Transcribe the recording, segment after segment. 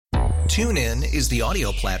TuneIn is the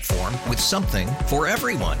audio platform with something for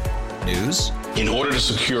everyone. News. In order to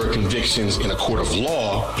secure convictions in a court of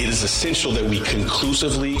law, it is essential that we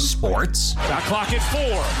conclusively. Sports. Shot clock at 4.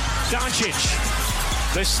 Doncic.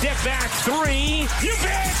 The step back 3. You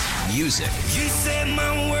bet. Music. You set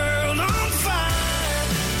my world on fire.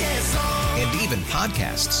 Yes, and even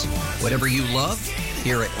podcasts. Whatever you love,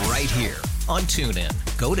 hear it right here on TuneIn.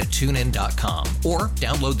 Go to TuneIn.com or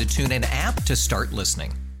download the TuneIn app to start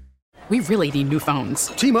listening. We really need new phones.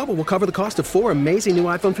 T-Mobile will cover the cost of 4 amazing new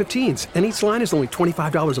iPhone 15s, and each line is only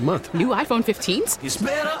 $25 a month. New iPhone 15s? it's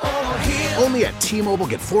better over here. Only at T-Mobile,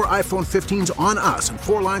 get 4 iPhone 15s on us and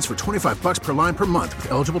 4 lines for $25 per line per month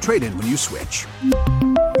with eligible trade-in when you switch.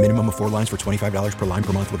 Minimum of 4 lines for $25 per line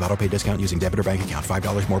per month with autopay discount using debit or bank account.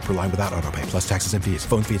 $5 more per line without autopay, plus taxes and fees.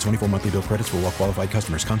 Phone fee at 24 monthly bill credits for well-qualified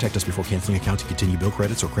customers. Contact us before canceling account to continue bill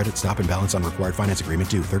credits or credit stop and balance on required finance agreement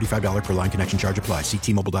due. $35 per line connection charge applies. See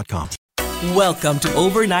T-Mobile.com. Welcome to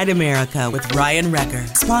Overnight America with Ryan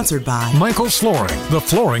Recker, sponsored by Michael's Flooring, the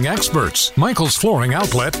flooring experts.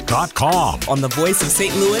 MichaelsFlooringOutlet.com. on the voice of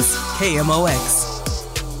St. Louis, KMOX.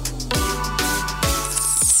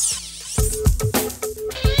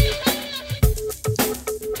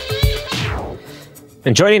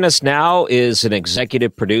 And joining us now is an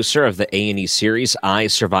executive producer of the A&E series, I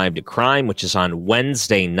Survived a Crime, which is on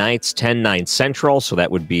Wednesday nights, 10/9 Central, so that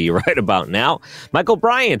would be right about now. Michael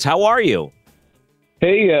Bryant, how are you?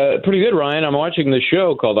 Hey, pretty good, Ryan. I'm watching the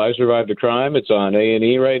show called I Survived a Crime. It's on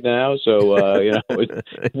A&E right now, so,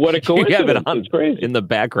 what a coincidence. You have it on it's crazy. in the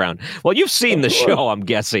background. Well, you've seen the show, I'm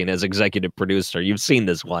guessing, as executive producer. You've seen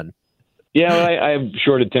this one. Yeah, well, I have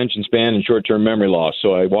short attention span and short-term memory loss,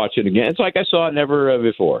 so I watch it again. It's like I saw it never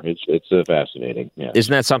before. It's fascinating. Yeah.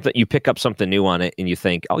 Isn't that something? You pick up something new on it, and you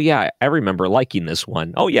think, oh, yeah, I remember liking this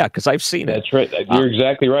one. Oh, yeah, because I've seen it. That's right. You're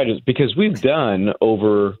exactly right. It's because we've done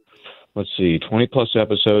over, 20-plus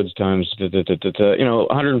episodes times,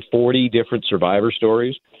 140 different survivor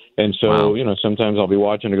stories. And so, Wow. Sometimes I'll be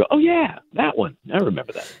watching and go, oh, yeah, that one. I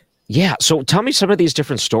remember that. Yeah, so tell me some of these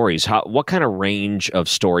different stories. What kind of range of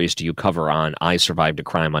stories do you cover on I Survived a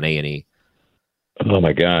Crime on A&E? Oh,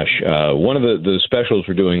 my gosh. One of the specials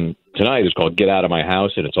we're doing tonight is called Get Out of My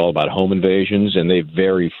House, and it's all about home invasions, and they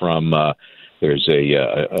vary from there's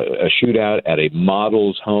a shootout at a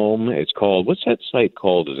model's home. It's called, what's that site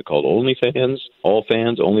called? Is it called OnlyFans? All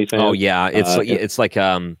Fans? OnlyFans? Oh, yeah. It's like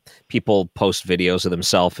people post videos of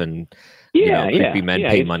themselves and creepy men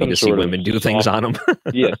pay money to see women do things on them.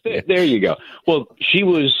 Yes, there you go. Well, she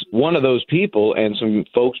was one of those people, and some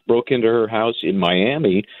folks broke into her house in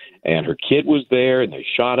Miami, and her kid was there, and they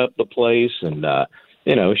shot up the place, and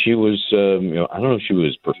she was, I don't know if she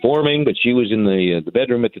was performing, but she was in the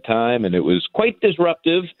bedroom at the time, and it was quite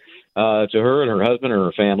disruptive to her and her husband and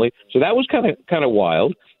her family. So that was kind of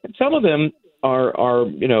wild. And some of them are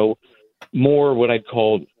more what I'd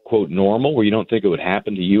call, quote, normal, where you don't think it would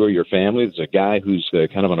happen to you or your family. There's a guy who's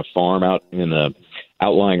kind of on a farm out in a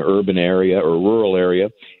outlying urban area or rural area,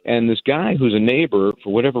 and this guy who's a neighbor,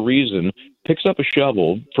 for whatever reason, picks up a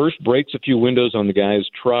shovel, first breaks a few windows on the guy's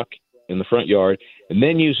truck in the front yard, and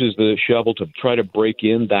then uses the shovel to try to break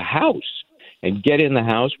in the house and get in the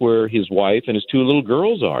house where his wife and his 2 little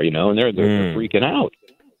girls are, and they're freaking out.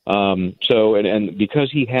 And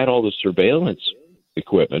because he had all the surveillance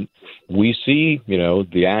equipment, we see,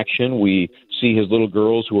 the action. We see his little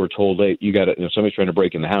girls who are told, hey, you got to, somebody's trying to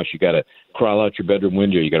break in the house. You got to crawl out your bedroom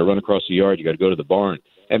window. You got to run across the yard. You got to go to the barn.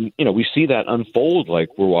 And, we see that unfold like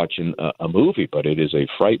we're watching a movie, but it is a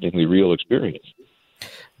frighteningly real experience.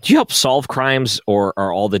 Do you help solve crimes, or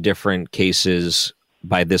are all the different cases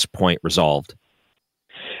by this point resolved?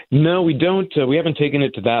 No, we don't. We haven't taken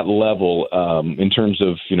it to that level in terms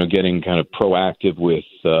of, getting kind of proactive with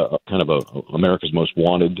kind of America's Most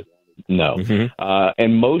Wanted. No. Mm-hmm.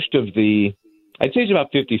 And most of I'd say it's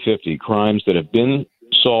about 50-50 crimes that have been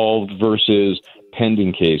solved versus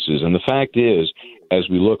pending cases. And the fact is, as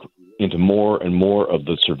we look into more and more of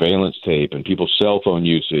the surveillance tape and people's cell phone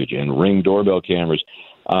usage and Ring doorbell cameras,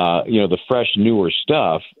 the fresh, newer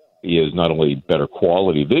stuff is not only better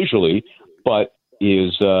quality visually, but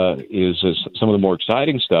is some of the more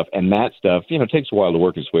exciting stuff. And that stuff, takes a while to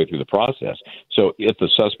work its way through the process. So if the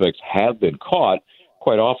suspects have been caught,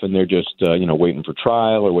 quite often they're just, waiting for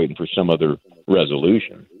trial or waiting for some other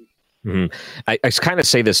resolution. Mm-hmm. I kind of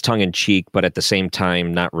say this tongue in cheek, but at the same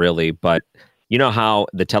time, not really. But you know how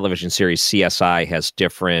the television series CSI has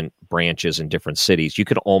different branches in different cities? You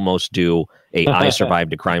could almost do a I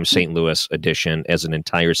Survived a Crime St. Louis edition as an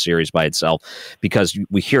entire series by itself, because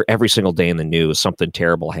we hear every single day in the news something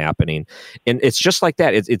terrible happening. And it's just like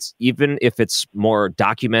that. It's even if it's more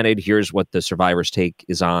documented, here's what the survivor's take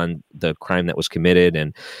is on the crime that was committed.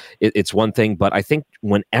 And it's one thing, but I think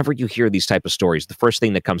whenever you hear these type of stories, the first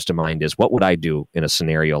thing that comes to mind is, what would I do in a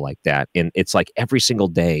scenario like that? And it's like every single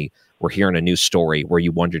day we're hearing a new story where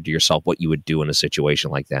you wonder to yourself what you would do in a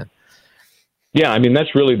situation like that. Yeah, I mean,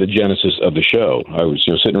 that's really the genesis of the show. I was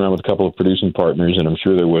sitting around with a couple of producing partners, and I'm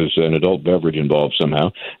sure there was an adult beverage involved somehow.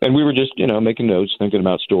 And we were just, making notes, thinking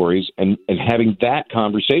about stories, and having that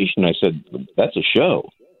conversation. I said, that's a show,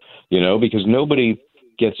 because nobody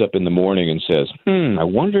gets up in the morning and says, I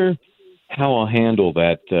wonder how I'll handle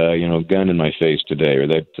that, gun in my face today, or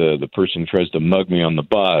that the person tries to mug me on the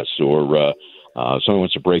bus, or someone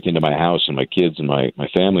wants to break into my house and my kids and my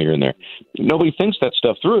family are in there. Nobody thinks that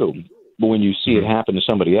stuff through. But when you see it happen to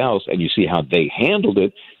somebody else and you see how they handled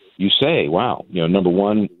it, you say, wow, number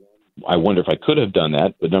one, I wonder if I could have done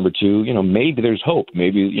that. But number two, maybe there's hope.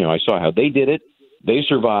 Maybe, I saw how they did it. They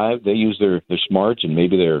survived. They used their smarts and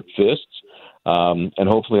maybe their fists. And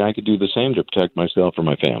hopefully I could do the same to protect myself or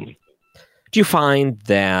my family. Do you find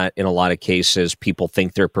that in a lot of cases, people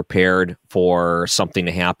think they're prepared for something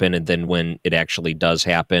to happen, and then when it actually does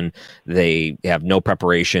happen, they have no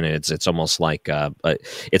preparation, and it's almost like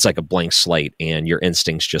it's like a blank slate, and your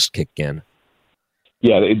instincts just kick in?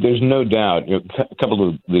 Yeah, there's no doubt. A couple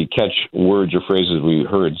of the catch words or phrases we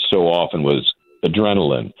heard so often was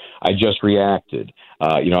adrenaline. I just reacted.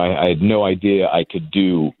 I had no idea I could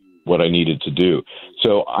do what I needed to do.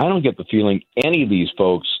 So I don't get the feeling any of these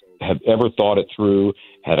folks have ever thought it through,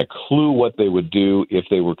 had a clue what they would do if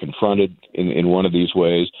they were confronted in one of these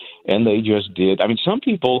ways, and they just did. I mean, some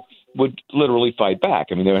people would literally fight back.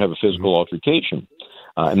 I mean, they would have a physical altercation.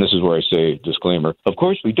 And this is where I say, disclaimer, of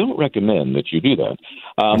course, we don't recommend that you do that.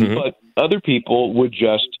 But other people would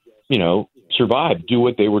just, survive, do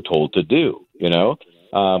what they were told to do,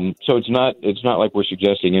 So it's not like we're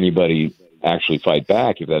suggesting anybody actually fight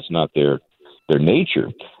back if that's not their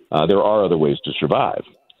nature. There are other ways to survive.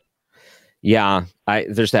 Yeah,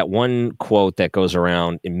 there's that one quote that goes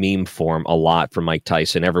around in meme form a lot from Mike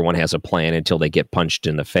Tyson. Everyone has a plan until they get punched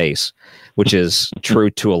in the face, which is true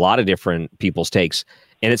to a lot of different people's takes.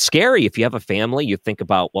 And it's scary. If you have a family, you think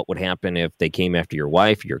about what would happen if they came after your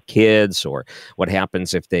wife, your kids, or what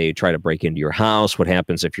happens if they try to break into your house, what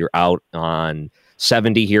happens if you're out on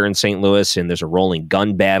 70 here in St. Louis and there's a rolling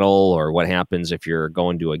gun battle, or what happens if you're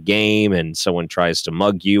going to a game and someone tries to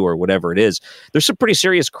mug you, or whatever it is. There's some pretty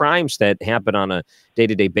serious crimes that happen on a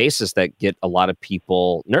day-to-day basis that get a lot of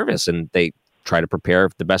people nervous, and they try to prepare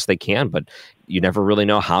the best they can, but you never really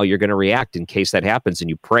know how you're going to react in case that happens, and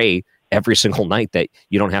you pray every single night that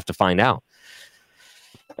you don't have to find out.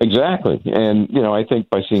 Exactly. And, I think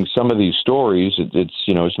by seeing some of these stories,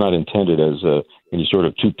 it's not intended as any sort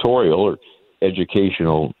of tutorial or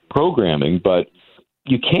educational programming, but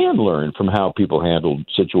you can learn from how people handled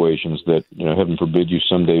situations that, heaven forbid you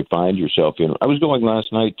someday find yourself in. I was going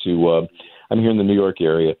last night to, I'm here in the New York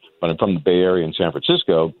area, but I'm from the Bay Area in San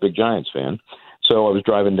Francisco, big Giants fan. So I was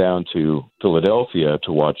driving down to Philadelphia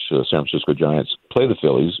to watch San Francisco Giants play the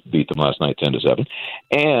Phillies, beat them last night 10-7.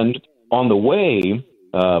 And on the way,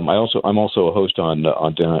 I'm also a host on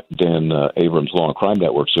Dan Abrams' Law and Crime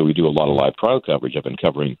Network, so we do a lot of live trial coverage. I've been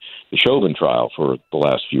covering the Chauvin trial for the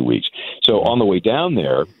last few weeks. So on the way down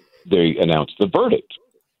there, they announced the verdict.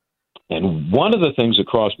 And one of the things that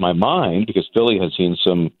crossed my mind, because Philly has seen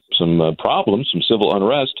some problems, some civil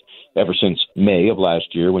unrest ever since May of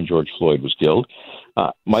last year when George Floyd was killed,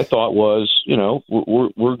 my thought was,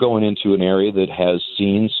 we're going into an area that has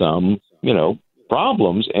seen some,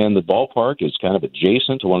 problems, and the ballpark is kind of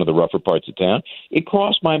adjacent to one of the rougher parts of town. It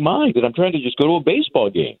crossed my mind that I'm trying to just go to a baseball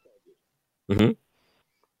game. Mm-hmm.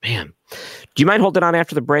 Man, do you mind holding on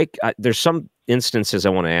after the break? There's some instances I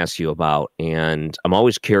want to ask you about, and I'm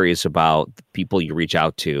always curious about the people you reach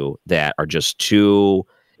out to that are just too,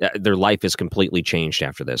 their life is completely changed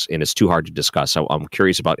after this, and it's too hard to discuss. So I'm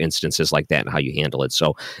curious about instances like that and how you handle it.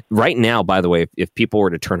 So right now, by the way, if people were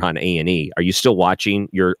to turn on A&E, are you still watching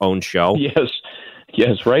your own show?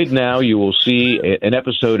 Yes. Right now you will see an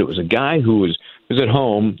episode. It was a guy who was at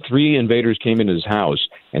home. 3 invaders came into his house,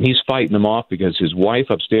 and he's fighting them off because his wife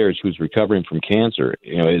upstairs, who's recovering from cancer,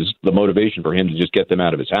 is the motivation for him to just get them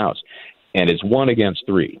out of his house. And it's 1 against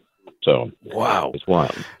 3. So wow, it's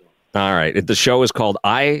wild. All right. The show is called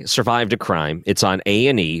I Survived a Crime. It's on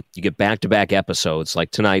A&E. You get back-to-back episodes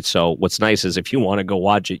like tonight. So what's nice is if you want to go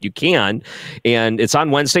watch it, you can. And it's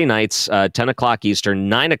on Wednesday nights, 10 o'clock Eastern,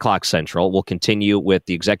 9 o'clock Central. We'll continue with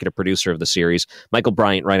the executive producer of the series, Michael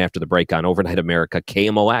Bryant, right after the break on Overnight America,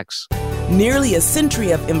 KMOX. Nearly a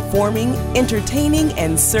century of informing, entertaining,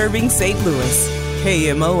 and serving St. Louis.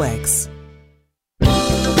 KMOX.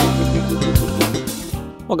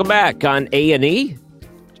 Welcome back on A&E.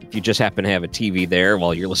 If you just happen to have a TV there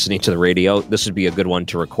while you're listening to the radio, this would be a good one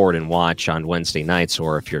to record and watch on Wednesday nights,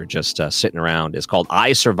 or if you're just sitting around. It's called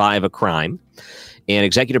I Survive a Crime. And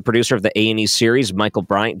executive producer of the A&E series, Michael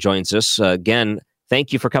Bryant, joins us. Again,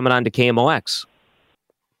 thank you for coming on to KMOX.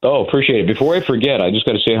 Oh, appreciate it. Before I forget, I just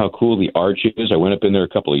got to say how cool the Arch is. I went up in there a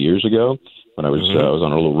couple of years ago when I was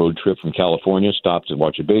on a little road trip from California, stopped to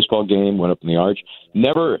watch a baseball game, went up in the Arch.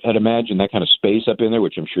 Never had imagined that kind of space up in there,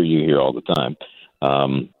 which I'm sure you hear all the time.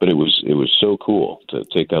 But it was so cool to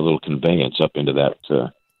take that little conveyance up into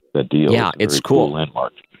that deal. Yeah, it's cool.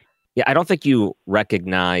 Landmark. Yeah, I don't think you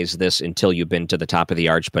recognize this until you've been to the top of the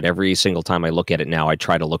Arch, but every single time I look at it now, I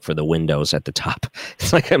try to look for the windows at the top.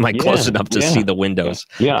 It's like, am I close enough to see the windows?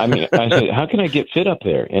 Yeah, I mean, I said, how can I get fit up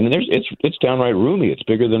there? And it's downright roomy. It's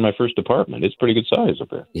bigger than my first apartment. It's pretty good size up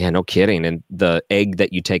there. Yeah, no kidding. And the egg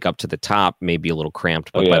that you take up to the top may be a little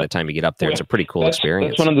cramped, but by the time you get up there, it's a pretty cool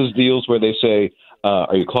experience. That's one of those deals where they say,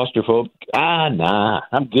 are you claustrophobic? Nah,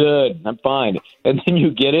 I'm good. I'm fine. And then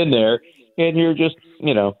you get in there and you're just,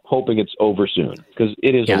 hoping it's over soon because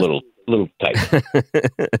it is a little tight.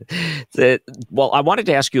 Well, I wanted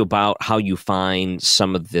to ask you about how you find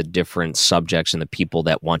some of the different subjects and the people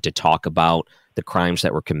that want to talk about the crimes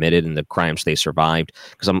that were committed and the crimes they survived.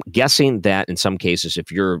 Because I'm guessing that in some cases,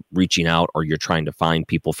 if you're reaching out or you're trying to find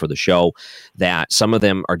people for the show, that some of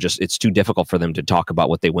them are it's too difficult for them to talk about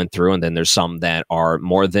what they went through. And then there's some that are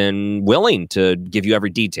more than willing to give you every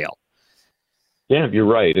detail. Yeah, you're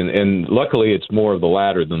right. And luckily it's more of the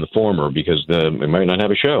latter than the former because we might not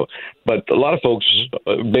have a show. But a lot of folks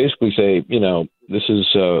basically say, this is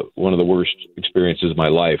one of the worst experiences of my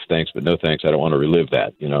life. Thanks, but no thanks. I don't want to relive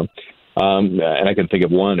that, And I can think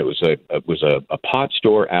of one. It was a pot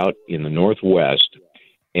store out in the Northwest,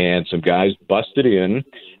 and some guys busted in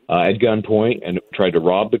at gunpoint and tried to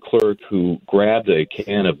rob the clerk, who grabbed a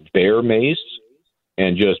can of bear mace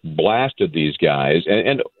and just blasted these guys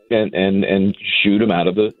and shoot them out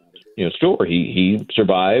of the store. He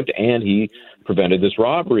survived and he prevented this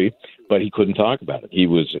robbery, but he couldn't talk about it. He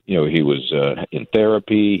was in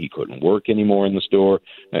therapy. He couldn't work anymore in the store.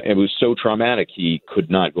 It was so traumatic he could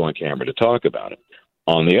not go on camera to talk about it.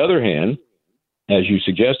 On the other hand, as you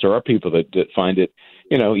suggest, there are people that find it,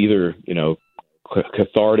 either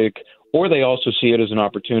cathartic, or they also see it as an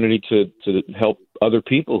opportunity to help other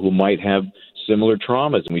people who might have similar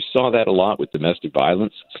traumas. And we saw that a lot with domestic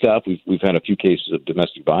violence stuff. We've had a few cases of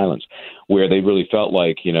domestic violence where they really felt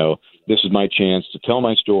like, this is my chance to tell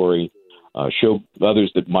my story, show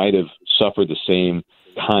others that might have suffered the same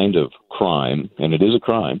kind of crime, and it is a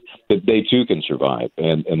crime, that they too can survive.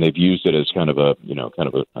 And they've used it as kind of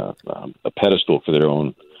a pedestal for their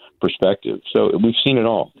own perspective. So we've seen it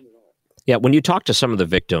all. Yeah. When you talk to some of the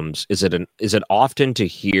victims, is it often to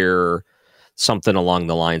hear something along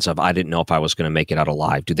the lines of, I didn't know if I was going to make it out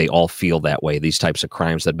alive? Do they all feel that way, these types of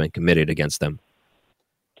crimes that have been committed against them?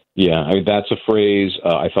 Yeah, that's a phrase.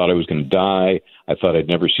 I thought I was going to die. I thought I'd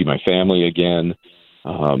never see my family again.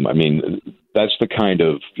 That's the kind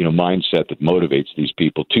of mindset that motivates these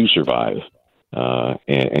people to survive. And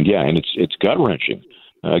it's gut-wrenching.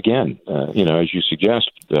 Again, as you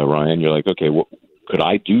suggest, Ryan, you're like, okay, could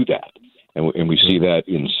I do that? And we see that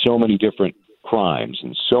in so many different crimes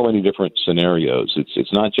and so many different scenarios.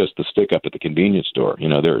 It's not just the stick up at the convenience store.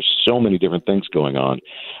 There are so many different things going on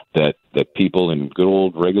that people in good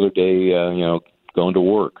old regular day, going to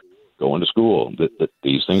work, going to school, that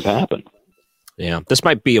these things happen. Yeah, this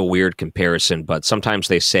might be a weird comparison, but sometimes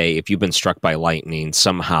they say if you've been struck by lightning,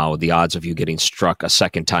 somehow the odds of you getting struck a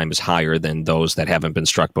second time is higher than those that haven't been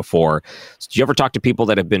struck before. Do you ever talk to people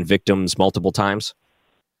that have been victims multiple times?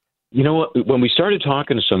 You know what? When we started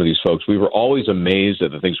talking to some of these folks, we were always amazed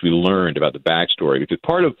at the things we learned about the backstory. Because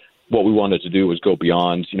part of what we wanted to do was go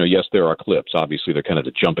beyond, yes, there are clips. Obviously, they're kind of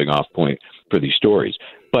the jumping off point for these stories.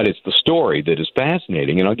 But it's the story that is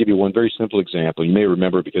fascinating. And I'll give you one very simple example. You may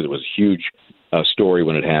remember because it was a huge story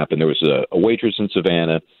when it happened. There was a waitress in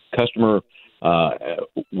Savannah. Customer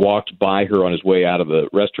walked by her on his way out of the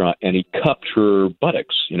restaurant, and he cupped her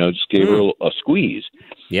buttocks, just gave her a squeeze.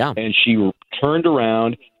 Yeah. And she turned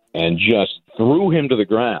around and just threw him to the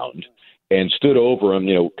ground and stood over him,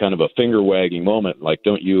 kind of a finger-wagging moment, like,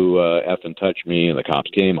 don't you effing touch me, and the cops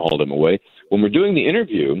came, hauled him away. When we're doing the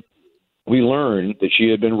interview, we learned that she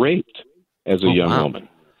had been raped as a young woman.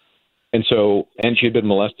 And she had been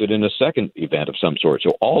molested in a second event of some sort.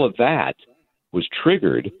 So all of that was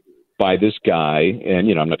triggered by this guy, and,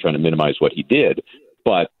 I'm not trying to minimize what he did,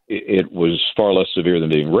 but it was far less severe than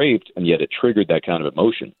being raped, and yet it triggered that kind of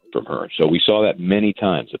emotion from her. So we saw that many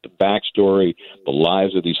times, that the backstory, the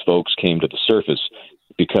lives of these folks came to the surface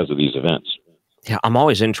because of these events. Yeah, I'm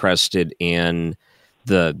always interested in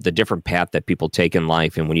the different path that people take in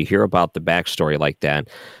life. And when you hear about the backstory like that,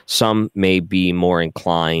 some may be more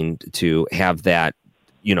inclined to have that,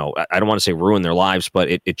 I don't want to say ruin their lives, but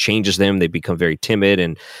it changes them. They become very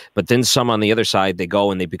timid. But then some on the other side, they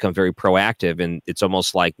go and they become very proactive. And it's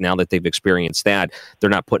almost like now that they've experienced that,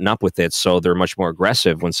 they're not putting up with it. So they're much more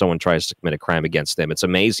aggressive when someone tries to commit a crime against them. It's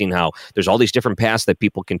amazing how there's all these different paths that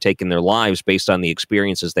people can take in their lives based on the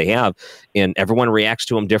experiences they have. And everyone reacts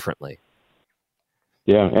to them differently.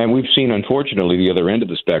 Yeah, and we've seen, unfortunately, the other end of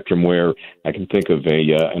the spectrum, where I can think of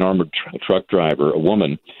an armored truck driver, a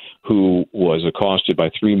woman, who was accosted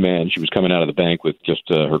by three men. She was coming out of the bank with just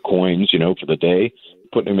her coins, for the day,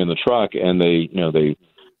 putting them in the truck, and they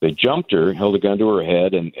jumped her, held a gun to her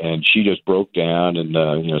head, and she just broke down and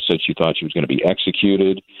said she thought she was going to be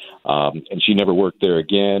executed, and she never worked there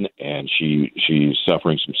again, and she's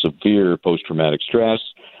suffering some severe post-traumatic stress,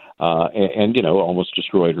 and almost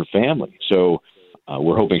destroyed her family. So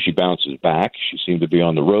we're hoping she bounces back. She seemed to be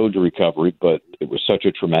on the road to recovery, but it was such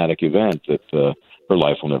a traumatic event that her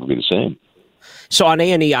life will never be the same. So on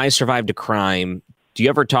A&E, I Survived a Crime, do you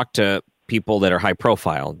ever talk to people that are high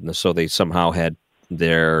profile, so they somehow had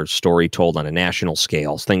their story told on a national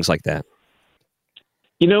scale, things like that?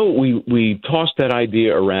 We tossed that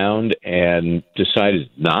idea around and decided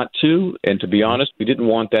not to. And to be honest, we didn't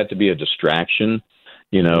want that to be a distraction.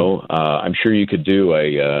 I'm sure you could do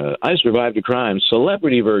a I Survived a Crime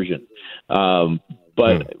celebrity version.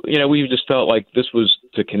 But we just felt like this was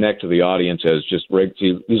to connect to the audience as just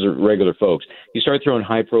these are regular folks. You start throwing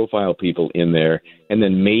high-profile people in there, and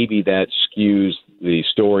then maybe that skews the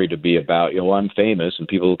story to be about, I'm famous, and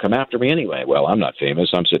people will come after me anyway. Well, I'm not famous.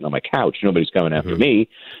 I'm sitting on my couch. Nobody's coming after me.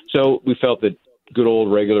 So we felt that good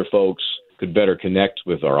old regular folks could better connect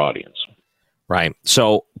with our audience. Right.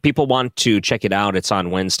 So people want to check it out. It's on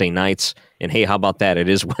Wednesday nights. And hey, how about that? It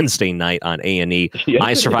is Wednesday night on A&E. Yes,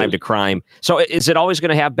 I Survived a Crime. So is it always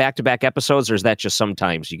going to have back-to-back episodes, or is that just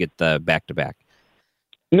sometimes you get the back-to-back?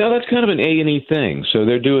 No, that's kind of an A&E thing. So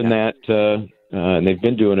they're doing that, and they've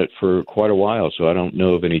been doing it for quite a while. So I don't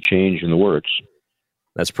know of any change in the works.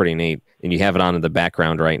 That's pretty neat. And you have it on in the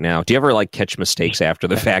background right now. Do you ever catch mistakes after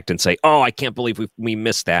the fact and say, oh, I can't believe we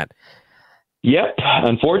missed that? Yep.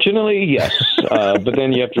 Unfortunately, yes. But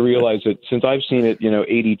then you have to realize that since I've seen it,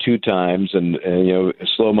 82 times and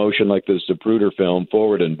slow motion like the Zapruder film,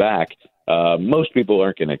 forward and back, most people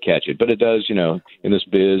aren't going to catch it. But it does, in this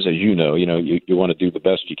biz, as you want to do the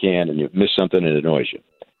best you can, and you miss something, and it annoys you.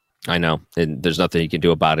 I know. And there's nothing you can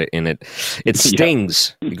do about it. And it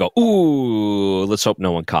stings. You go, ooh, let's hope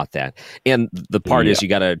no one caught that. And the part is you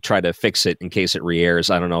got to try to fix it in case it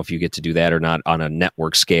re-airs. I don't know if you get to do that or not on a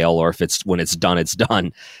network scale, or if it's when it's done, it's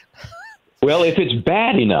done. Well, if it's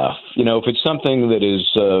bad enough, if it's something that is,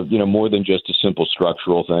 more than just a simple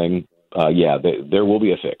structural thing, there will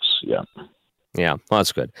be a fix. Yeah. Yeah, well,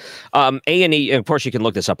 that's good. A&E, of course, you can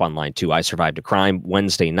look this up online, too. I Survived a Crime,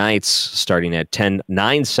 Wednesday nights, starting at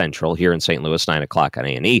 9 Central here in St. Louis, 9 o'clock on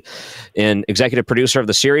A&E. And executive producer of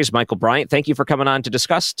the series, Michael Bryant, thank you for coming on to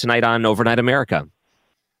discuss tonight on Overnight America.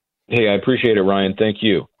 Hey, I appreciate it, Ryan. Thank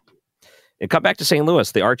you. And come back to St. Louis.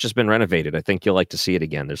 The arch has been renovated. I think you'll like to see it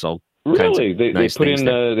again. There's all really nice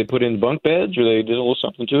they put in bunk beds, or they did a little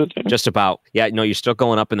something to it there? Just about. Yeah, no, you're still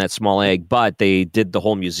going up in that small egg, but they did the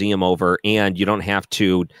whole museum over, and you don't have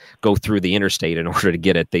to go through the interstate in order to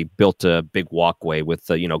get it. They built a big walkway with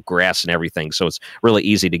grass and everything, so it's really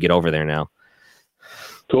easy to get over there now.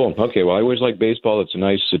 Cool. Okay. Well, I always like baseball. It's a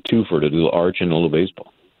nice twofer to do the arch and a little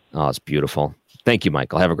baseball. Oh, it's beautiful. Thank you,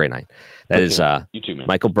 Michael. Have a great night. That is you too, man.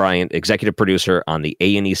 Michael Bryant, executive producer on the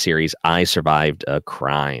A&E series, I Survived a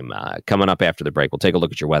Crime. Coming up after the break, we'll take a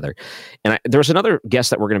look at your weather. And there's another guest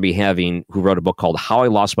that we're going to be having who wrote a book called How I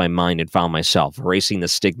Lost My Mind and Found Myself, Erasing the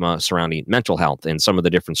Stigma Surrounding Mental Health and some of the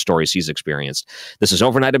different stories he's experienced. This is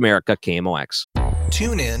Overnight America, KMOX.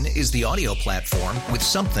 TuneIn is the audio platform with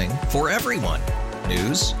something for everyone.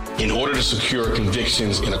 News. In order to secure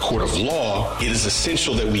convictions in a court of law, it is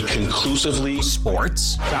essential that we conclusively.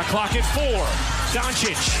 Sports. Shot clock at 4.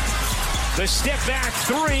 Doncic. The step back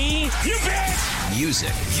 3. You bet.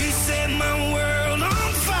 Music. You set my world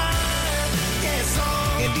on fire.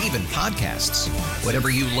 even podcasts. Whatever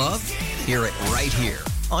you love, hear it right here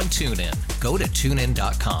on TuneIn. Go to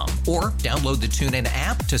TuneIn.com or download the TuneIn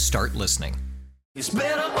app to start listening. It's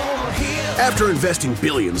better over here. After investing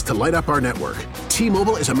billions to light up our network,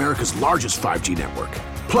 T-Mobile is America's largest 5G network.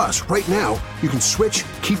 Plus, right now, you can switch,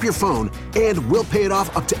 keep your phone, and we'll pay it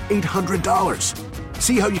off up to $800.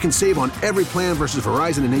 See how you can save on every plan versus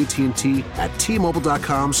Verizon and AT&T at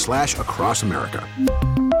T-Mobile.com/across America.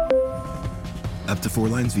 Up to 4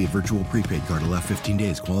 lines via virtual prepaid card. Allow 15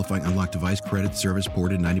 days. Qualifying unlocked device credit service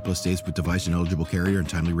ported 90+ days with device and eligible carrier and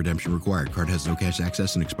timely redemption required. Card has no cash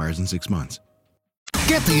access and expires in 6 months.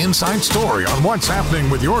 Get the inside story on what's happening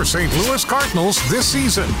with your St. Louis Cardinals this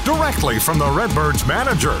season directly from the Redbirds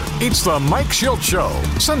manager. It's the Mike Schilt Show,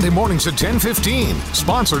 Sunday mornings at 10:15.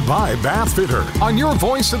 Sponsored by Bath Fitter on your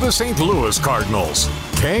voice of the St. Louis Cardinals,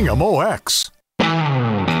 KMOX.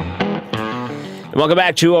 Welcome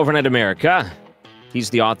back to Overnight America. He's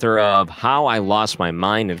the author of How I Lost My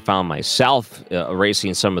Mind and Found Myself,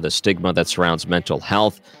 erasing some of the stigma that surrounds mental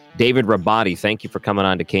health. David Rabati, thank you for coming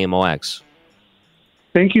on to KMOX.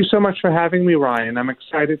 Thank you so much for having me, Ryan. I'm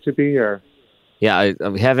excited to be here. Yeah,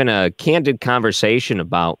 I'm having a candid conversation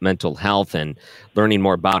about mental health and learning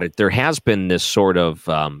more about it. There has been this sort of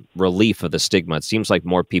relief of the stigma. It seems like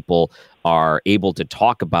more people are able to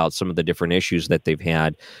talk about some of the different issues that they've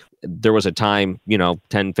had. There was a time,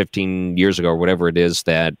 10, 15 years ago or whatever it is,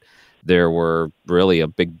 that there were really a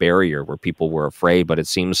big barrier where people were afraid. But it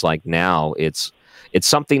seems like now it's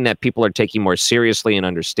something that people are taking more seriously and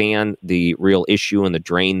understand the real issue and the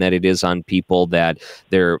drain that it is on people, that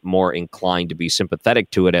they're more inclined to be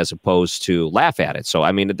sympathetic to it as opposed to laugh at it. So,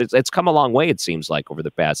 I mean, it's come a long way, it seems like, over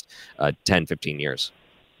the past 10, 15 years.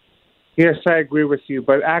 Yes, I agree with you.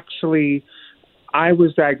 But actually, I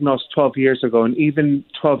was diagnosed 12 years ago, and even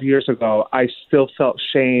 12 years ago, I still felt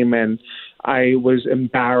shame and I was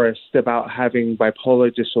embarrassed about having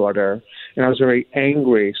bipolar disorder, and I was very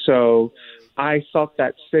angry. So I felt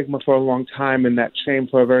that stigma for a long time and that shame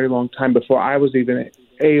for a very long time before I was even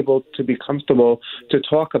able to be comfortable to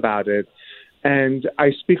talk about it. And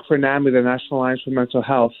I speak for NAMI, the National Alliance for Mental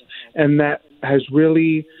Health, and that has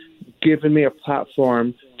really given me a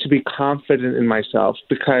platform to be confident in myself,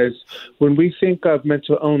 because when we think of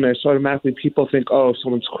mental illness, automatically people think, oh,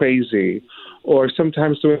 someone's crazy, or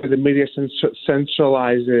sometimes the way the media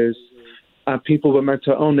sensationalizes people with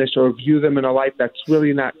mental illness or view them in a light that's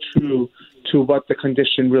really not true to what the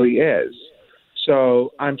condition really is.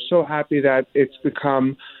 So I'm so happy that it's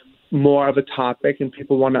become more of a topic and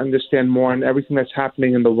people want to understand more, and everything that's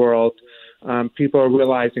happening in the world. People are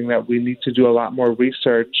realizing that we need to do a lot more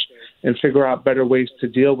research and figure out better ways to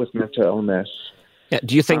deal with mental illness. Yeah,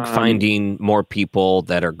 do you think finding more people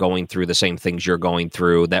that are going through the same things you're going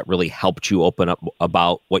through, that really helped you open up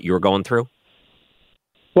about what you were going through?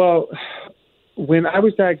 Well, when I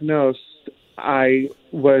was diagnosed,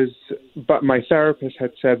 but my therapist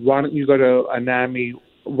had said, why don't you go to a NAMI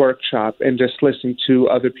workshop and just listen to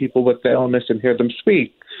other people with the illness and hear them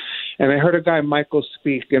speak? And I heard a guy, Michael,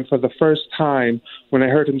 speak, and for the first time, when I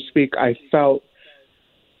heard him speak, I felt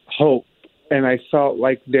hope, and I felt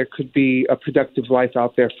like there could be a productive life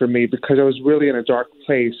out there for me, because I was really in a dark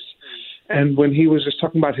place. And when he was just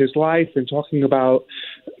talking about his life and talking about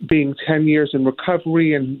being 10 years in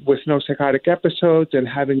recovery and with no psychotic episodes and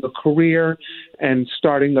having a career and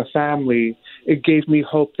starting a family, it gave me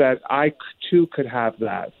hope that I too could have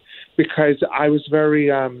that, because I was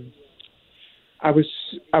very I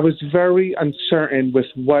was very uncertain with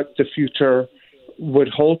what the future would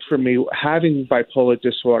hold for me having bipolar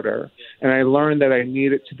disorder. And I learned that I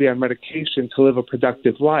needed to be on medication to live a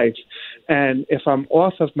productive life. And if I'm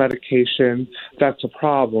off of medication, that's a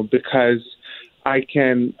problem, because I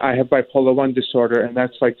have bipolar 1 disorder, and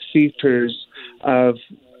that's like features of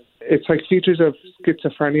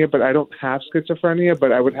schizophrenia, but I don't have schizophrenia,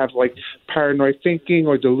 but I would have like paranoid thinking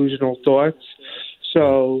or delusional thoughts.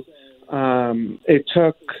 So it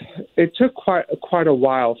took quite a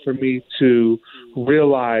while for me to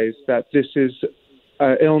realize that this is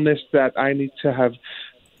an illness that I need to have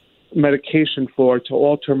medication for to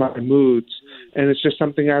alter my moods, and it's just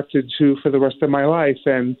something I have to do for the rest of my life.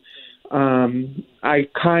 And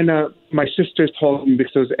my sister told me,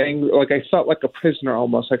 because I was angry, like I felt like a prisoner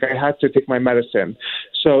almost, like I had to take my medicine.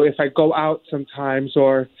 So if I go out sometimes,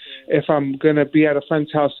 or if I'm going to be at a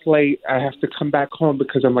friend's house late, I have to come back home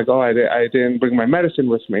because I'm like, oh, I didn't bring my medicine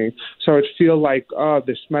with me. So I'd feel like, oh,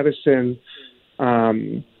 this medicine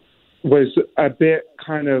was a bit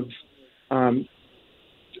kind of,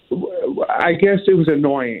 I guess it was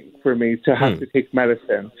annoying for me to have to take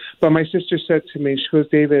medicine. But my sister said to me, she goes,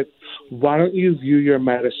 David, why don't you view your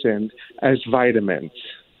medicine as vitamins?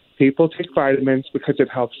 People take vitamins because it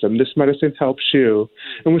helps them. This medicine helps you.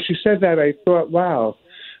 And when she said that, I thought, wow,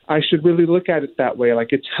 I should really look at it that way. Like,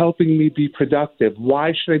 it's helping me be productive.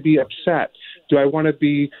 Why should I be upset? Do I want to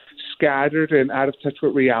be scattered and out of touch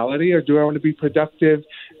with reality, or do I want to be productive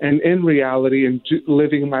and in reality and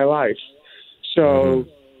living my life? So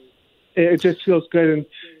it just feels good. And,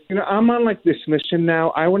 you know, I'm on like this mission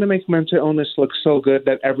now. I want to make mental illness look so good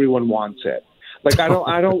that everyone wants it. Like, I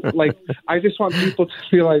don't like, I just want people to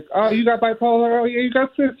be like, oh, you got bipolar? Oh, yeah, you got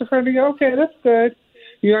schizophrenia? Okay, that's good.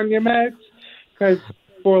 You on your meds? Because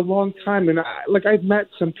for a long time, and I've met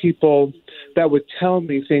some people that would tell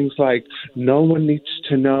me things like, no one needs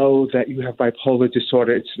to know that you have bipolar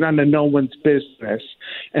disorder. It's none of no one's business.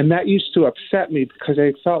 And that used to upset me because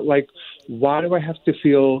I felt like, why do I have to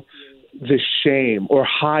feel the shame or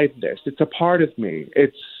hide this? It's a part of me.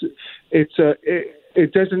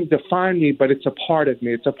 It doesn't define me, but it's a part of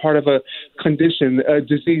me. It's a part of a condition, a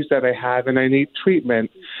disease that I have, and I need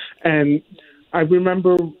treatment. And I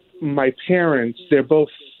remember my parents, they're both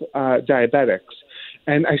diabetics,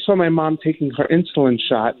 and I saw my mom taking her insulin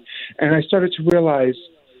shot, and I started to realize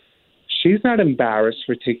she's not embarrassed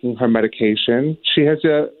for taking her medication. She has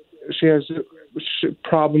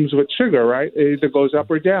problems with sugar, right? It either goes up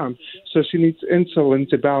or down. So she needs insulin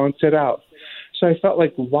to balance it out. So I felt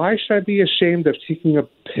like, why should I be ashamed of taking a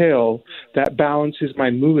pill that balances my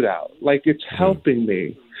mood out? Like, it's helping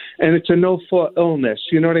me. And it's a no-fault illness.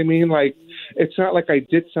 You know what I mean? Like, it's not like I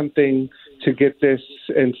did something to get this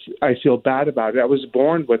and I feel bad about it. I was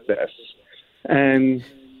born with this. And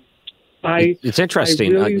It's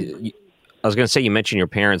interesting. I really, I was going to say, you mentioned your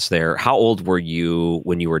parents there. How old were you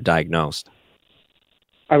when you were diagnosed?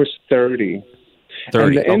 I was 30. 30,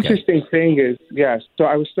 and the okay. interesting thing is, yes, so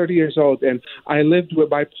I was 30 years old, and I lived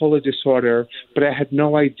with bipolar disorder, but I had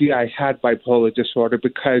no idea I had bipolar disorder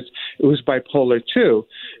because it was bipolar 2.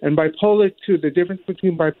 And bipolar 2, the difference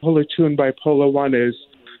between bipolar 2 and bipolar 1 is,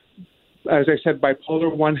 as I said,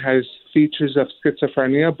 bipolar 1 has features of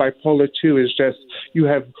schizophrenia. Bipolar 2 is just, you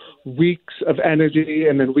have weeks of energy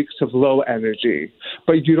and then weeks of low energy,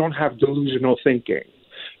 but you don't have delusional thinking.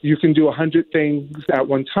 You can do 100 things at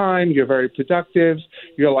one time. You're very productive.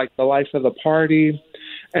 You're like the life of the party.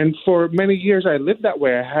 And for many years, I lived that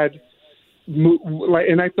way. I had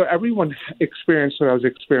and I thought everyone experienced what I was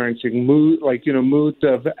experiencing, moods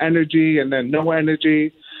of energy and then no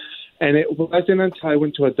energy. And it wasn't until I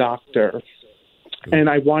went to a doctor and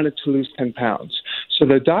I wanted to lose 10 pounds. So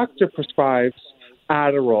the doctor prescribes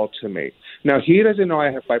Adderall to me. Now, he doesn't know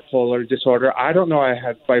I have bipolar disorder. I don't know I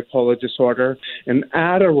have bipolar disorder. And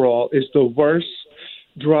Adderall is the worst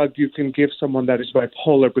drug you can give someone that is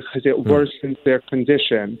bipolar because it worsens their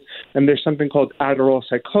condition. And there's something called Adderall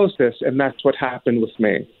psychosis, and that's what happened with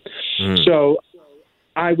me. So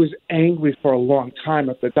I was angry for a long time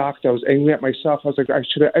at the doctor. I was angry at myself. I was like, I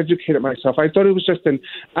should have educated myself. I thought it was just an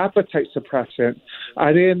appetite suppressant.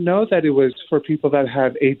 I didn't know that it was for people that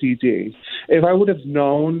have ADD. If I would have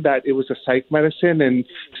known that it was a psych medicine and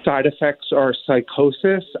side effects are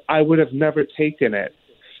psychosis, I would have never taken it.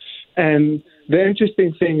 And the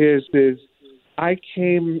interesting thing is I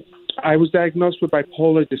was diagnosed with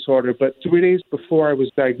bipolar disorder, but 3 days before I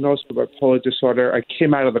was diagnosed with bipolar disorder, I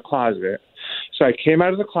came out of the closet. So I came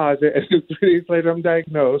out of the closet, and 3 days later I'm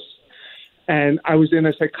diagnosed, and I was in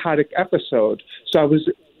a psychotic episode. So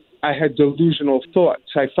I had delusional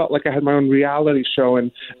thoughts. I felt like I had my own reality show,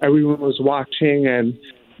 and everyone was watching, and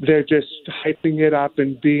they're just hyping it up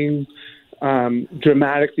and being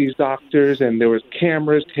dramatic, these doctors, and there was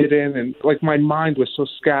cameras hidden, and like my mind was so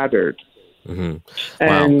scattered.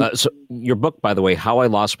 Wow. So your book, by the way, How I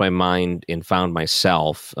Lost My Mind and Found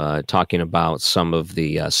Myself, talking about some of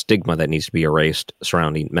the stigma that needs to be erased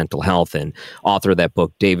surrounding mental health, and author of that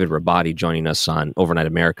book, David Rabati, joining us on Overnight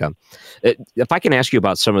America. If I can ask you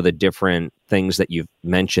about some of the different things that you've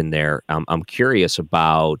mentioned there, I'm curious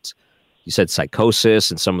about, you said psychosis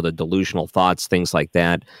and some of the delusional thoughts, things like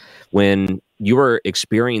that. When you were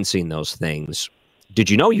experiencing those things, did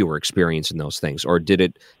you know you were experiencing those things, or did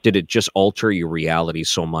it just alter your reality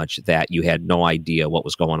so much that you had no idea what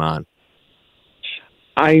was going on?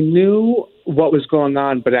 I knew what was going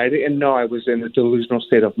on, but I didn't know I was in a delusional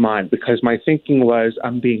state of mind because my thinking was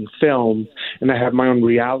I'm being filmed and I have my own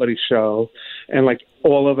reality show and like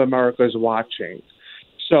all of America is watching.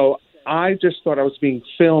 So I just thought I was being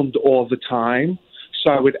filmed all the time.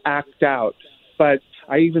 So I would act out. But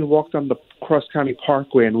I even walked on the Cross County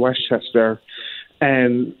Parkway in Westchester,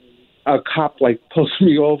 and a cop pulls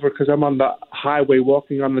me over because I'm on the highway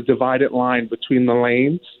walking on the divided line between the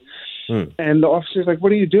lanes. And the officer's like,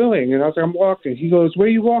 what are you doing? And I was like, I'm walking. He goes, where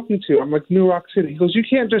are you walking to? I'm like, New Rock City. He goes, you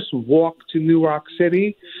can't just walk to New Rock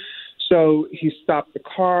City. So he stopped the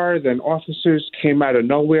car. Then officers came out of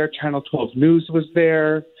nowhere. Channel 12 News was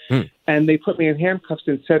there. And they put me in handcuffs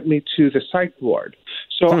and sent me to the psych ward.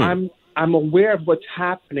 So I'm aware of what's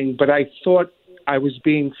happening, but I thought I was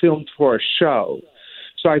being filmed for a show.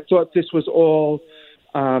 So I thought this was all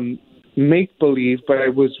make-believe, but I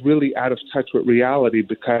was really out of touch with reality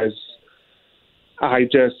because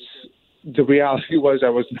the reality was I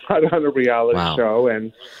was not on a reality show.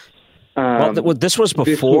 And this was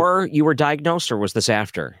before you were diagnosed, or was this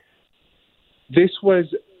after? This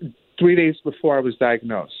was 3 days before I was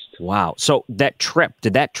diagnosed. Wow. So did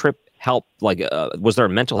that trip help? Like, was there a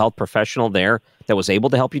mental health professional there that was able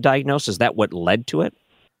to help you diagnose? Is that what led to it?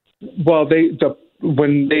 Well,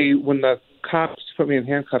 when the cops put me in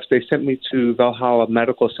handcuffs, they sent me to Valhalla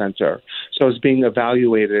Medical Center. So I was being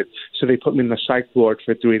evaluated. So they put me in the psych ward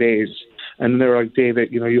for 3 days. And they were like,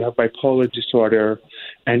 David, you have bipolar disorder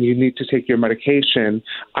and you need to take your medication.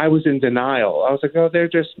 I was in denial. I was like, oh, they're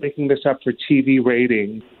just making this up for TV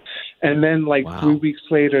ratings. And then 3 weeks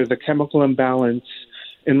later, the chemical imbalance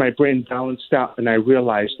in my brain balanced out, and I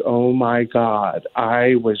realized, oh, my God,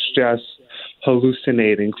 I was just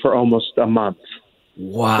hallucinating for almost a month.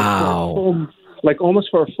 Wow. Almost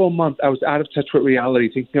for a full month, I was out of touch with reality,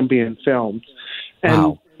 thinking I'm being filmed.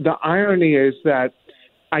 And the irony is that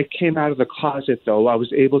I came out of the closet, though. I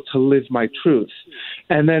was able to live my truth.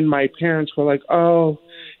 And then my parents were like, oh,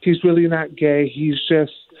 he's really not gay.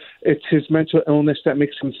 It's his mental illness that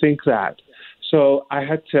makes him think that. So I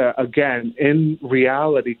had to, again, in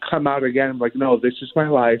reality, come out again. I'm like, no, this is my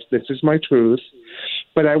life. This is my truth.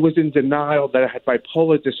 But I was in denial that I had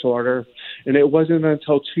bipolar disorder. And it wasn't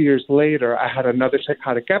until 2 years later I had another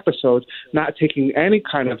psychotic episode, not taking any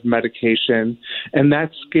kind of medication. And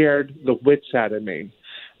that scared the wits out of me.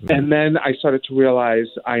 And then I started to realize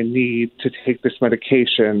I need to take this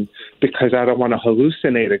medication because I don't want to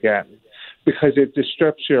hallucinate again, because it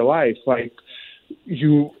disrupts your life. A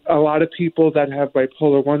lot of people that have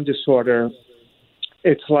bipolar 1 disorder,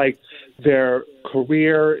 it's like their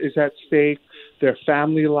career is at stake, their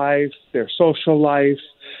family life, their social life.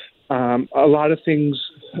 A lot of things,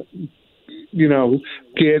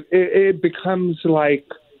 it becomes like,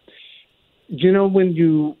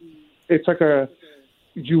 when it's like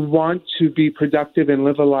you want to be productive and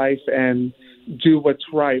live a life and do what's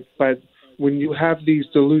right. But when you have these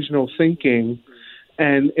delusional thinking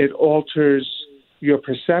and it alters your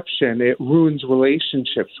perception, it ruins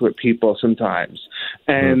relationships with people sometimes.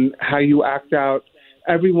 And how you act out,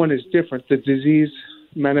 everyone is different. The disease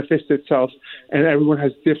manifests itself and everyone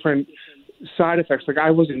has different side effects. Like, I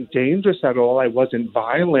wasn't dangerous at all. I wasn't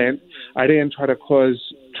violent. I didn't try to cause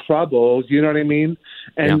trouble. You know what I mean?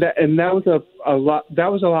 And that was a lot.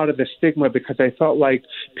 That was a lot of the stigma, because I felt like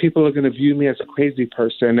people are going to view me as a crazy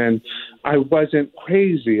person, and I wasn't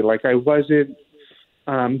crazy. Like, I wasn't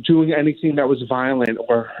doing anything that was violent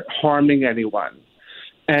or harming anyone.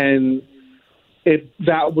 And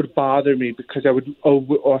that would bother me, because I would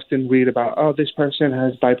often read about, oh, this person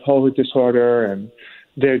has bipolar disorder and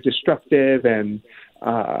they're destructive and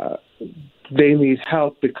they need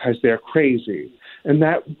help because they're crazy. And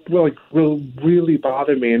that will really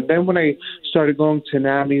bother me. And then when I started going to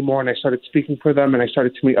NAMI more and I started speaking for them and I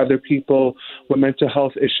started to meet other people with mental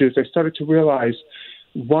health issues, I started to realize,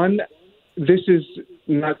 one, this is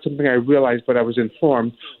not something I realized, but I was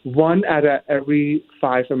informed, 1 out of every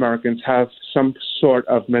 5 Americans have some sort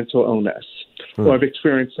of mental illness or have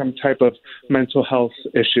experienced some type of mental health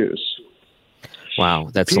issues. Wow,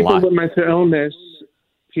 that's a lot.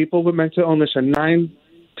 People with mental illness are 9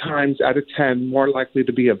 times out of 10 more likely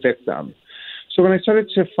to be a victim. So when I started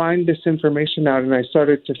to find this information out and I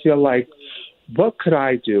started to feel like, what could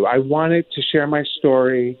I do? I wanted to share my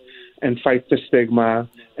story and fight the stigma.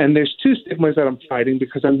 And there's 2 stigmas that I'm fighting,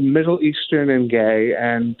 because I'm Middle Eastern and gay,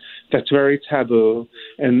 and that's very taboo.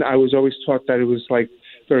 And I was always taught that it was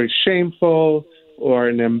very shameful or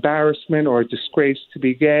an embarrassment or a disgrace to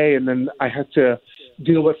be gay. And then I had to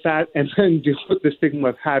deal with that and then deal with the stigma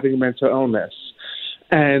of having mental illness.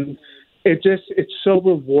 And it's so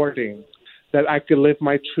rewarding that I could live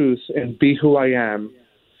my truth and be who I am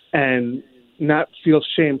and not feel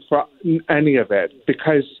shame for any of it,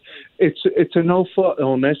 because it's a no-fault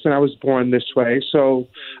illness and I was born this way. So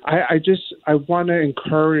I want to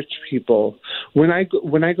encourage people. When I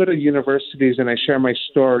go to universities and I share my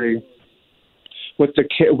story with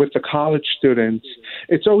the college students,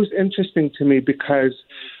 it's always interesting to me, because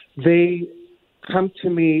they come to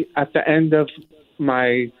me at the end of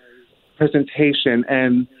my presentation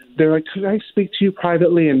and they're like, could I speak to you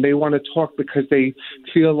privately? And they want to talk because they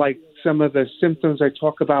feel like some of the symptoms I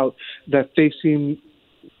talk about, that they seem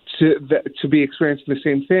to be experiencing the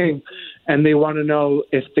same thing, and they want to know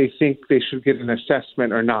if they think they should get an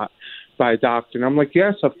assessment or not by a doctor. And I'm like,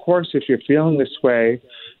 yes, of course, if you're feeling this way,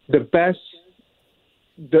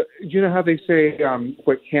 you know how they say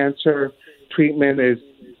with cancer treatment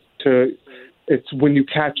it's when you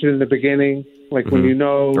catch it in the beginning, like when you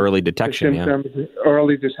know early detection, symptoms,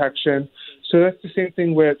 early detection. So that's the same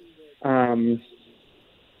thing with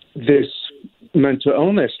this mental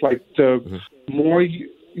illness. Like the more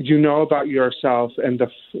you know about yourself, and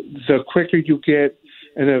the quicker you get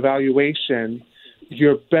an evaluation,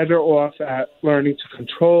 you're better off at learning to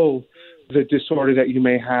control the disorder that you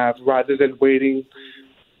may have, rather than waiting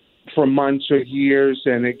for months or years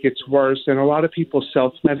and it gets worse. And a lot of people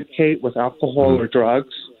self-medicate with alcohol or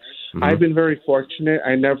drugs. I've been very fortunate.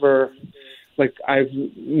 I've never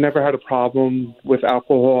had a problem with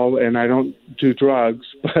alcohol, and I don't do drugs,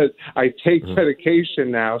 but I take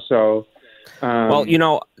medication now. So, well,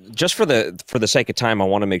 just for the sake of time, I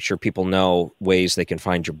want to make sure people know ways they can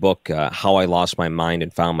find your book, How I Lost My Mind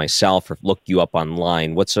and Found Myself, or look you up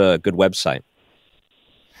online. What's a good website?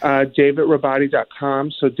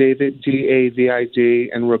 DavidRabadi.com. So David, D-A-V-I-D,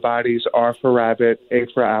 and Rabadi's R for rabbit, A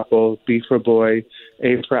for apple, B for boy,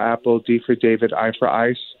 A for apple, D for David, I for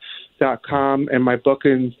ice.com. And my book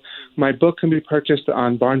can be purchased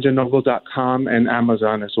on BarnesandNoble.com and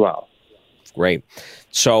Amazon as well. Great.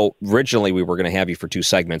 So originally we were going to have you for 2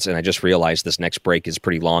 segments, and I just realized this next break is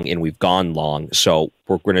pretty long, and we've gone long. So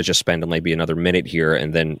we're going to just spend maybe another minute here,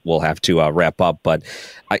 and then we'll have to wrap up. But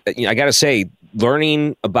I got to say,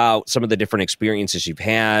 learning about some of the different experiences you've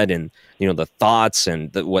had, and the thoughts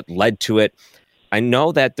and what led to it, I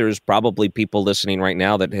know that there's probably people listening right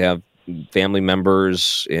now that have family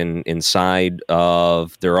members inside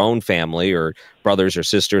of their own family, or brothers or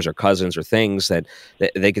sisters or cousins or things that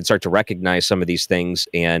they can start to recognize some of these things.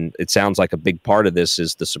 And it sounds like a big part of this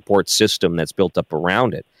is the support system that's built up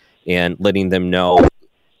around it, and letting them know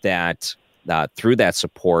that through that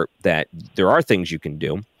support that there are things you can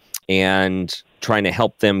do, and trying to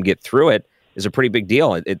help them get through it is a pretty big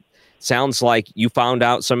deal. It sounds like you found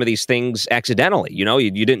out some of these things accidentally.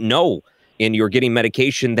 You didn't know, and you were getting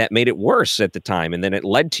medication that made it worse at the time, and then it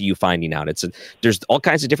led to you finding out. There's all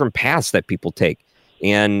kinds of different paths that people take,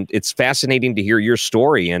 and it's fascinating to hear your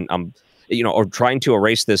story. And or trying to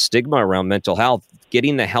erase this stigma around mental health.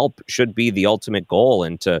 Getting the help should be the ultimate goal,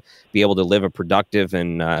 and to be able to live a productive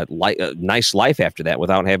and nice life after that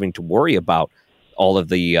without having to worry about all of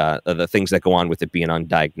the things that go on with it being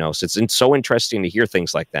undiagnosed. It's so interesting to hear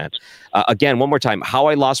things like that. Again, one more time, How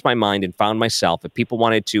I Lost My Mind and Found Myself. If people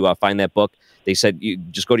wanted to find that book, they said you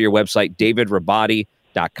just go to your website,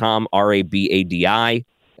 davidrabadi.com, R-A-B-A-D-I,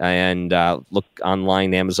 and look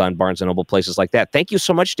online, Amazon, Barnes & Noble, places like that. Thank you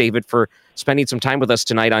so much, David, for spending some time with us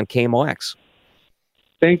tonight on KMOX.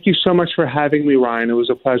 Thank you so much for having me, Ryan. It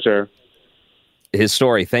was a pleasure. His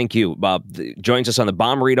story. Thank you. Bob joins us on the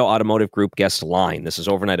Bommarito Automotive Group guest line. This is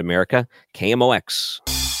Overnight America, KMOX.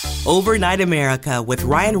 Overnight America with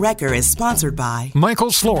Ryan Recker is sponsored by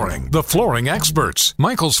Michael's Flooring, the flooring experts.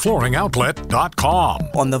 MichaelsFlooringOutlet.com.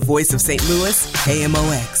 On the voice of St. Louis,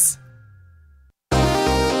 KMOX.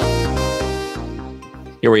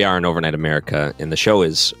 Here we are in Overnight America, and the show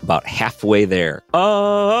is about halfway there.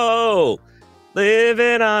 Oh,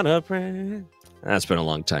 living on a prayer. That's been a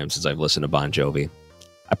long time since I've listened to Bon Jovi.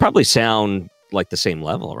 I probably sound like the same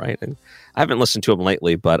level, right? And I haven't listened to him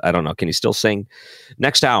lately, but I don't know. Can he still sing?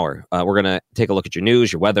 Next hour, we're going to take a look at your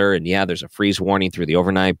news, your weather, and yeah, there's a freeze warning through the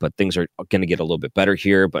overnight, but things are going to get a little bit better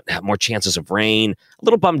here, but have more chances of rain. A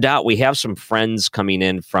little bummed out. We have some friends coming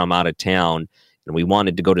in from out of town, and we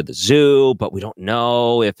wanted to go to the zoo, but we don't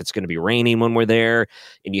know if it's going to be raining when we're there.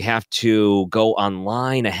 And you have to go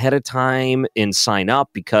online ahead of time and sign up,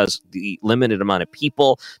 because the limited amount of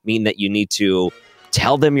people mean that you need to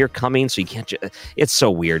tell them you're coming. So you can't, it's so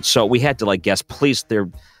weird. So we had to guess, please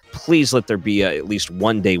let there be at least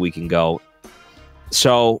one day we can go.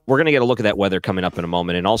 So we're going to get a look at that weather coming up in a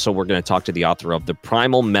moment. And also we're going to talk to the author of The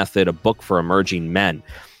Primal Method, a book for emerging men.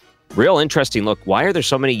 Real interesting look. Why are there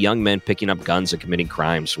so many young men picking up guns and committing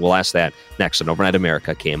crimes? We'll ask that next on Overnight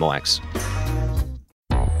America, KMOX.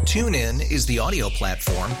 TuneIn is the audio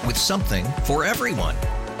platform with something for everyone.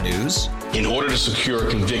 News. In order to secure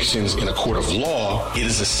convictions in a court of law, it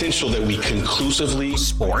is essential that we conclusively.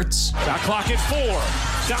 Sports. Got clock at 4.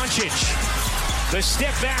 Doncic. The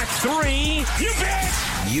step back 3. You bet.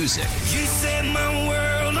 Music. You set my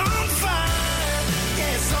world on fire.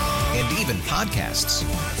 And even podcasts.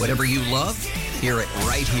 Whatever you love, hear it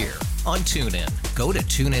right here on TuneIn. Go to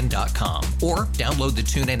TuneIn.com or download the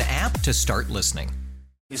TuneIn app to start listening.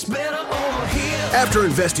 It's better over here. After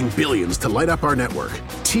investing billions to light up our network,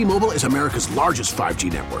 T-Mobile is America's largest 5G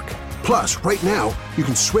network. Plus, right now, you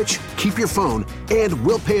can switch, keep your phone, and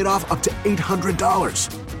we'll pay it off up to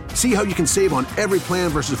 $800. See how you can save on every plan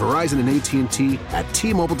versus Verizon and AT&T at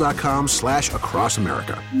T-Mobile.com/across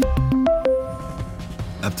America.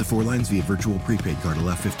 Up to 4 lines via virtual prepaid card.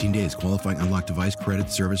 Allow 15 days. Qualifying unlocked device credit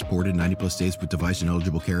service ported 90 plus days with device and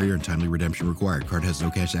eligible carrier and timely redemption required. Card has no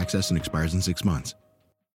cash access and expires in 6 months.